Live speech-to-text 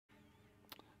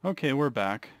Okay, we're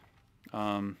back.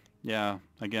 Yeah,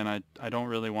 again, I don't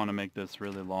really want to make this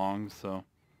really long, so...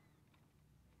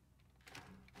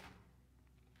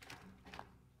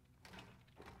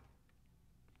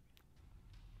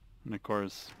 And of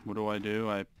course, what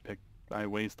do? I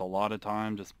waste a lot of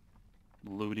time just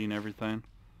looting everything.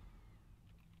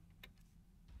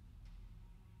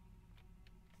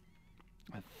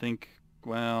 I think,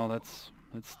 well, that's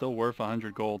still worth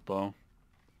 100 gold, though.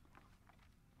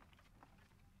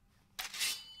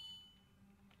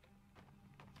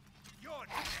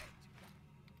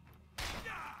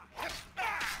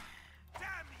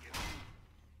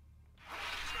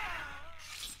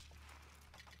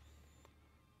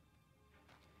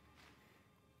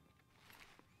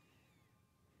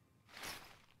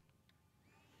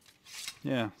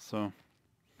 Yeah, so...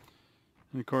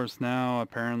 And of course now,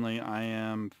 apparently, I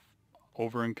am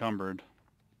over-encumbered.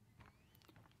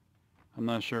 I'm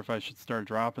not sure if I should start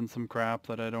dropping some crap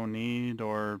that I don't need,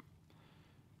 or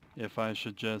if I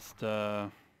should just,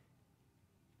 Don't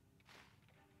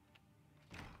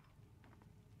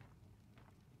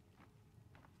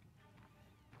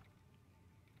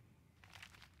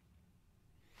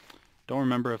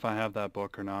remember if I have that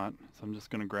book or not, so I'm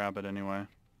just going to grab it anyway.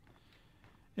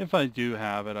 If I do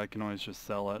have it, I can always just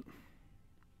sell it.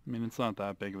 I mean, it's not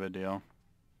that big of a deal.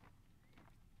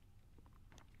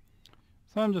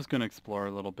 So I'm just going to explore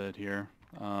a little bit here.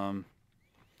 I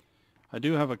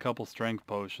do have a couple strength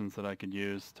potions that I could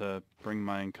use to bring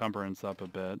my encumbrance up a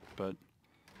bit, but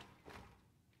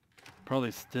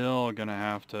probably still going to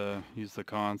have to use the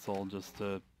console just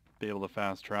to be able to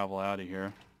fast travel out of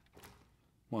here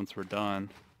once we're done.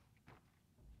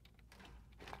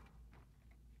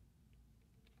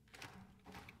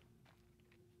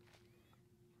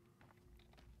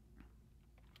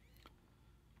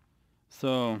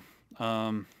 So,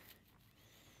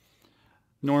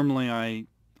 normally I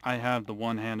have the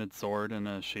one-handed sword and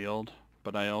a shield,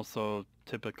 but I also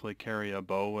typically carry a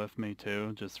bow with me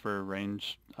too, just for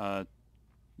range,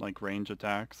 like range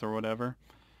attacks or whatever.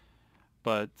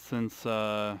 But since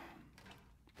they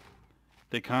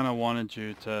kind of wanted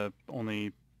you to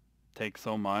only take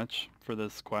so much for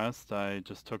this quest, I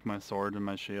just took my sword and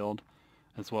my shield,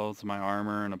 as well as my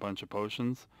armor and a bunch of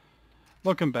potions.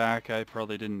 Looking back, I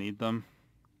probably didn't need them,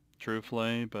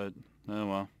 truthfully, but oh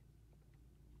well.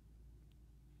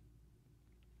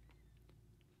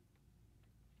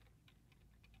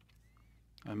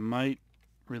 I might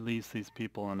release these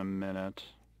people in a minute.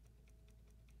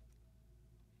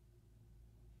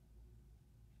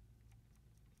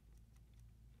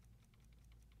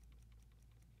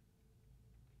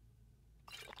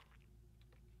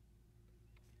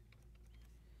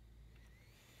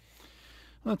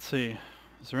 Let's see.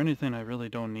 Is there anything I really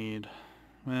don't need?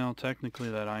 Well,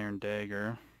 technically that iron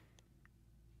dagger.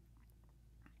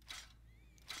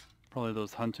 Probably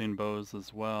those hunting bows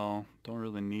as well. Don't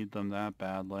really need them that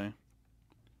badly.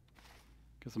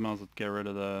 Guess I might as well get rid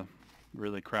of the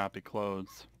really crappy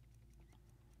clothes.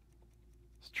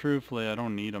 Truthfully, I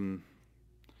don't need them.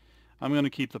 I'm going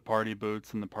to keep the party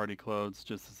boots and the party clothes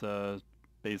just as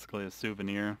basically a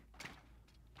souvenir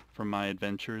from my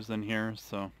adventures in here,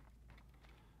 so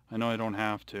I know I don't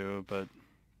have to, but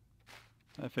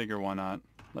I figure why not?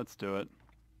 Let's do it.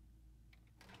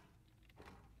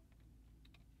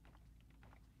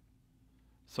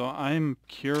 So I'm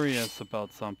curious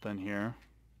about something here.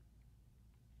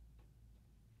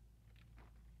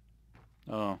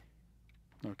 Oh,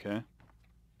 okay.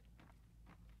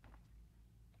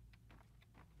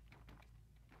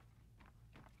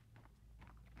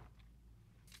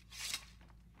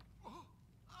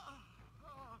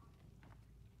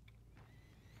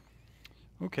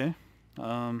 Okay.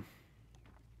 I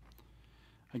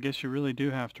guess you really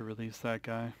do have to release that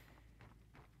guy.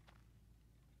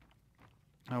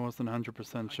 I wasn't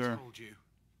 100% sure. I told you.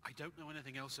 I don't know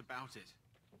anything else about it.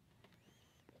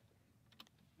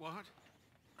 What?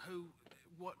 Who?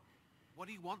 What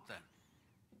do you want then?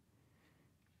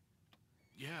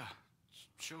 Yeah,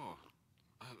 sure.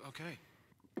 Okay.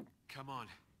 Come on,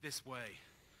 this way.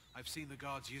 I've seen the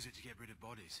guards use it to get rid of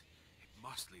bodies. It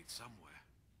must lead somewhere.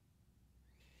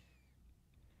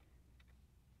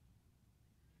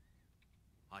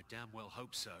 I damn well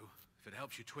hope so. If it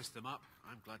helps you twist them up,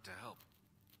 I'm glad to help.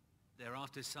 They're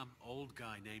after some old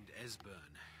guy named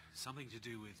Esbern. Something to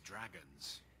do with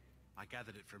dragons. I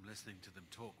gathered it from listening to them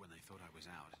talk when they thought I was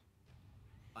out.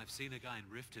 I've seen a guy in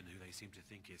Riften who they seem to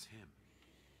think is him.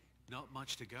 Not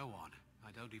much to go on.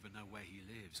 I don't even know where he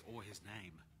lives or his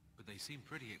name, but they seem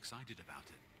pretty excited about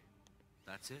it.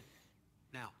 That's it.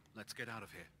 Now, let's get out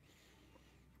of here.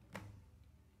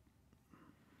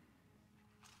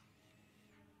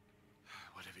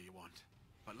 Whatever you want.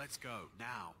 But let's go,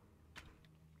 now.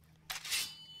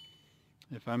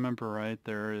 If I remember right,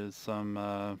 there is some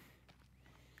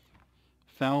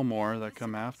Thalmor that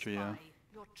come after you.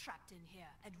 You're trapped in here,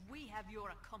 and we have your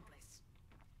accomplice.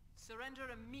 Surrender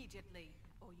immediately,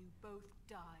 or you both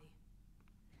die.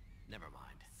 Never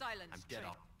mind. Silence. I'm dead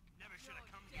off. Never should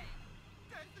have come here.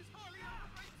 Death is highly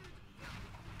overrated!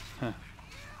 Huh.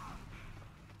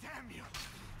 Damn you!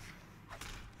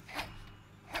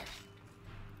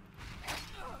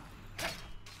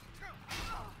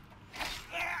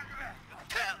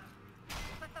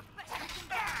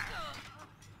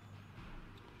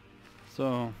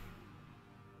 So,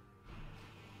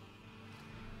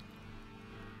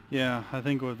 yeah, I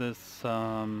think with this,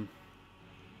 well,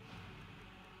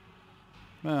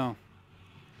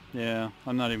 yeah,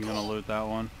 I'm not even gonna loot that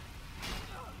one.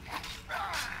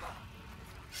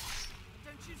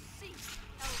 Don't you see,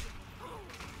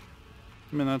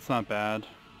 I mean, that's not bad.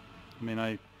 I mean,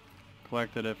 I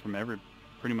collected it from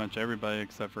pretty much everybody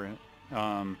except for,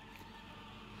 alright,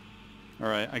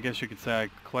 I guess you could say I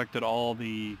collected all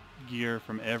the gear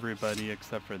from everybody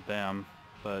except for them,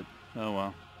 but oh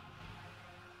well.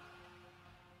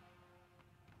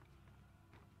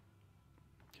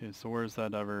 Okay, so where's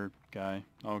that other guy?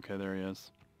 Okay, there he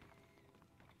is.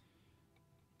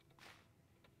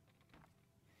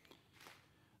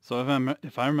 So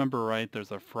if I remember right,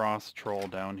 there's a frost troll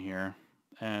down here,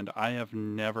 and I have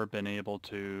never been able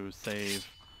to save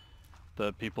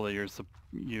the people that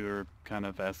you're kind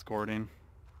of escorting.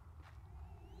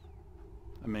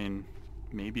 I mean,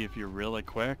 maybe if you're really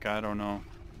quick, I don't know.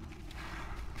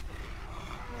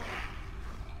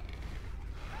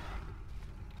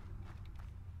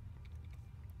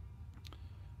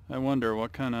 I wonder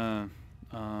what kind of,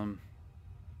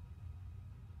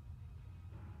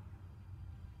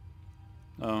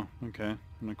 oh, okay.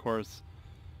 And of course,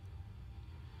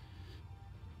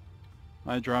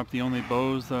 I dropped the only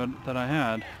bows that I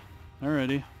had.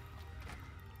 Alrighty.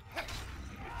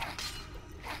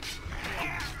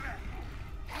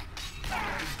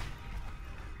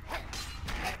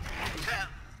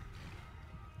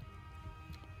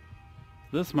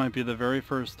 This might be the very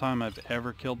first time I've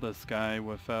ever killed this guy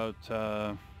without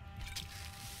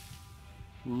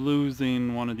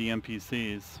losing one of the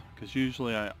NPCs. Because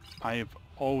usually I've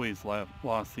always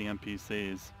lost the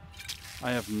NPCs.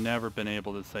 I have never been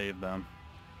able to save them.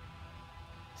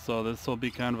 So this will be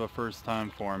kind of a first time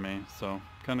for me. So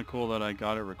kind of cool that I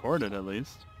got it recorded at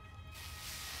least.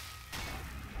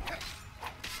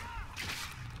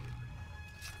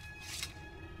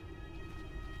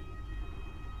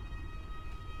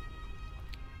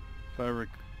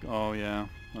 Oh yeah,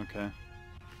 okay.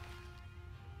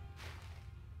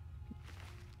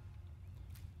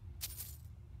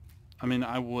 I mean,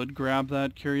 I would grab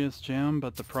that Curious Gem,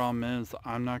 but the problem is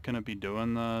I'm not going to be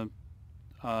doing the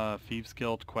Thieves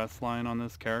Guild quest line on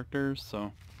this character,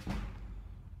 so...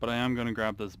 But I am going to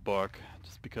grab this book,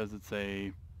 just because it's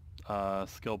a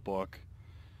skill book.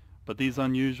 But these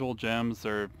unusual gems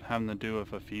are having to do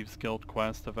with a Thieves Guild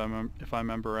quest, if I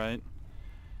remember right.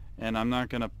 And I'm not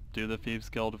going to do the Thieves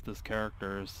Guild with this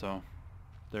character, so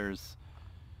it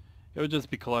would just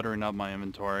be cluttering up my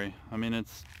inventory. I mean,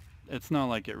 it's not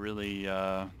like it really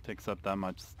takes up that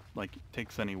much, like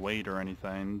takes any weight or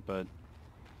anything, but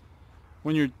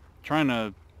when you're trying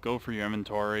to go for your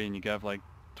inventory and you have like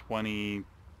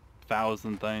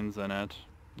 20,000 things in it,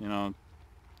 you know,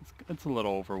 it's a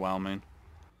little overwhelming.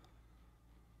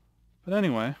 But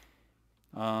anyway,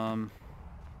 I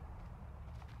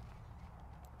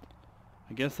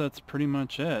guess that's pretty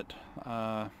much it.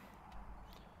 Oh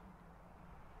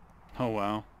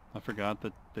wow, I forgot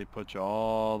that they put you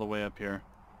all the way up here.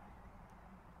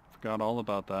 Forgot all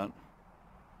about that.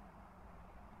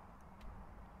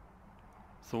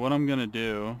 So what I'm gonna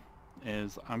do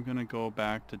is I'm gonna go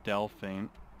back to Delphine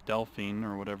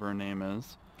or whatever her name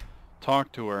is,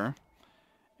 talk to her,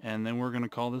 and then we're gonna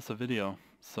call this a video.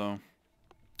 So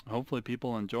hopefully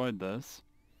people enjoyed this.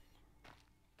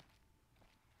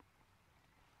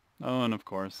 Oh, and of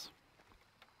course.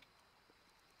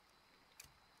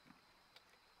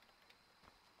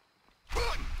 Do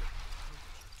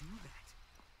that.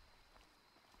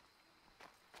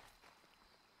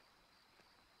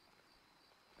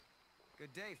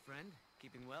 Good day, friend.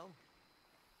 Keeping well?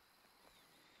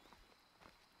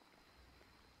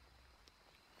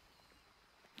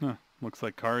 Huh. Looks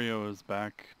like Cario is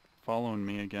back following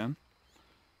me again.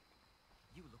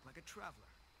 You look like a traveler.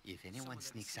 If anyone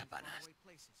sneaks up on us,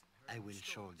 I will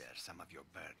shoulder some of your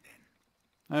burden.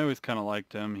 I always kind of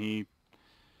liked him.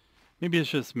 Maybe it's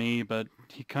just me, but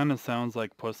he kind of sounds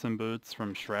like Puss in Boots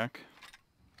from Shrek.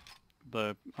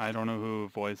 I don't know who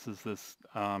voices this,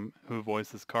 who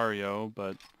voices Cario,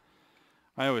 but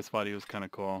I always thought he was kind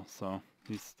of cool, so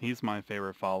he's my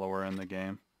favorite follower in the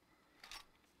game.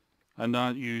 I'm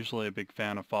not usually a big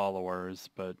fan of followers,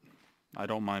 but I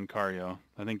don't mind Cario.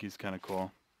 I think he's kind of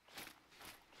cool.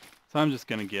 So I'm just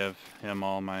gonna give him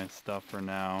all my stuff for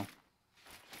now.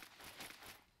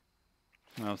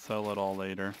 I'll sell it all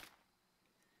later.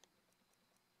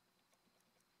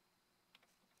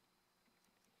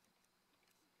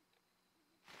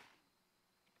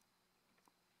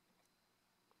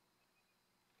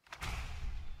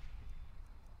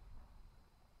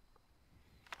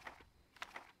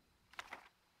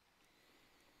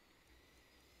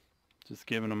 Just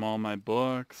giving him all my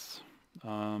books.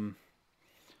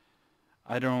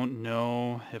 I don't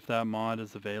know if that mod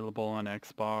is available on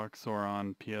Xbox or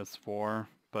on PS4,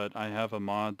 but I have a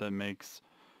mod that makes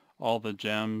all the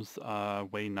gems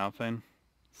weigh nothing,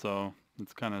 so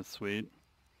it's kind of sweet.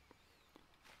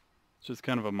 It's just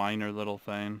kind of a minor little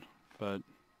thing, but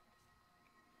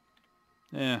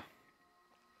yeah,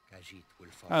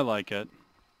 I like it.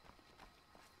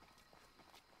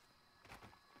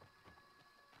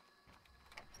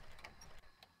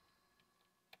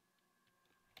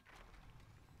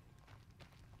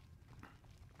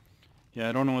 Yeah,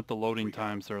 I don't know what the loading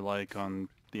times are like on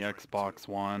the Xbox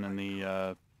One and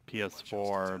the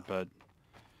PS4, but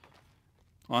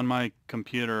on my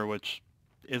computer, which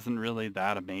isn't really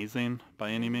that amazing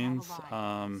by any means,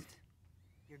 your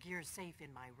gear is safe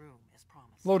in my room, as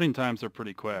promised. loading times are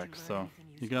pretty quick, so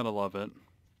you gotta love it.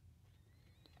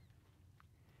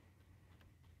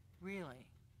 Really?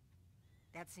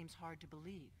 That seems hard to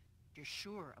believe. You're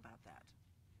sure about that?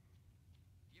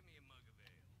 Give me a mug of ale.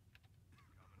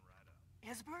 Coming right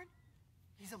up. Esbern?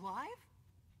 He's alive?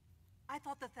 I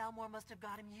thought the Thalmor must have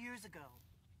got him years ago.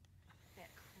 That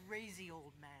crazy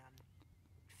old man.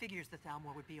 Figures the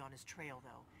Thalmor would be on his trail,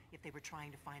 though, if they were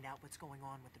trying to find out what's going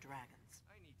on with the dragons.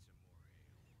 I need some more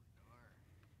ale, Dar.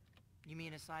 You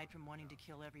mean aside from wanting to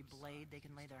kill every blade they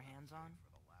can lay their hands on?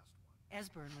 For the last one.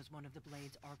 Esbern was one of the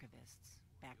Blade's archivists,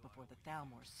 back before the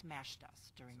Thalmor smashed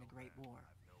us during the Great War.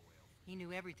 He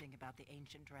knew everything about the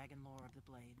ancient dragon lore of the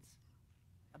Blades.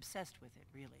 Obsessed with it,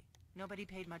 really. Nobody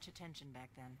paid much attention back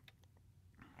then.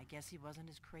 I guess he wasn't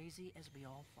as crazy as we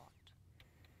all thought.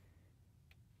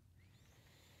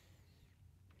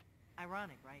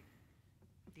 Ironic, right?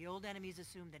 The old enemies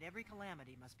assume that every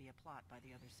calamity must be a plot by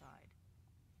the other side.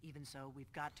 Even so,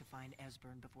 we've got to find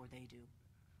Esbern before they do.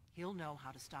 He'll know how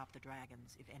to stop the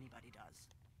dragons, if anybody does.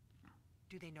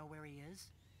 Do they know where he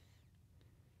is?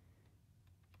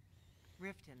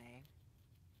 Riften, eh?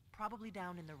 Probably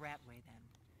down in the Ratway, then.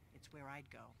 It's where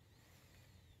I'd go.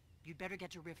 You'd better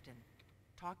get to Riften.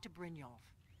 Talk to Brynjolf.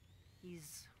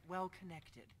 He's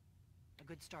well-connected. A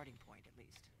good starting point, at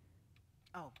least.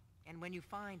 Oh, and when you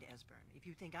find Esbern, if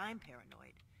you think I'm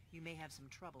paranoid, you may have some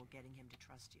trouble getting him to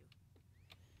trust you.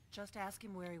 Just ask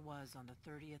him where he was on the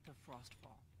 30th of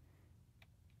Frostfall.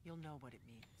 You'll know what it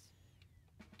means.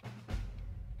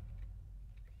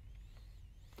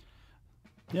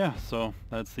 Yeah, so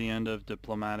that's the end of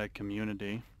Diplomatic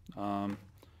Community.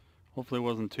 Hopefully it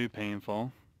wasn't too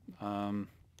painful. I'd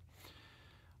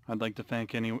like to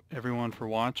thank everyone for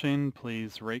watching.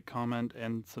 Please rate, comment,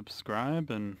 and subscribe,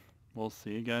 and we'll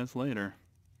see you guys later.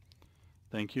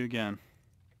 Thank you again.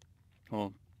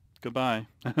 Well, goodbye.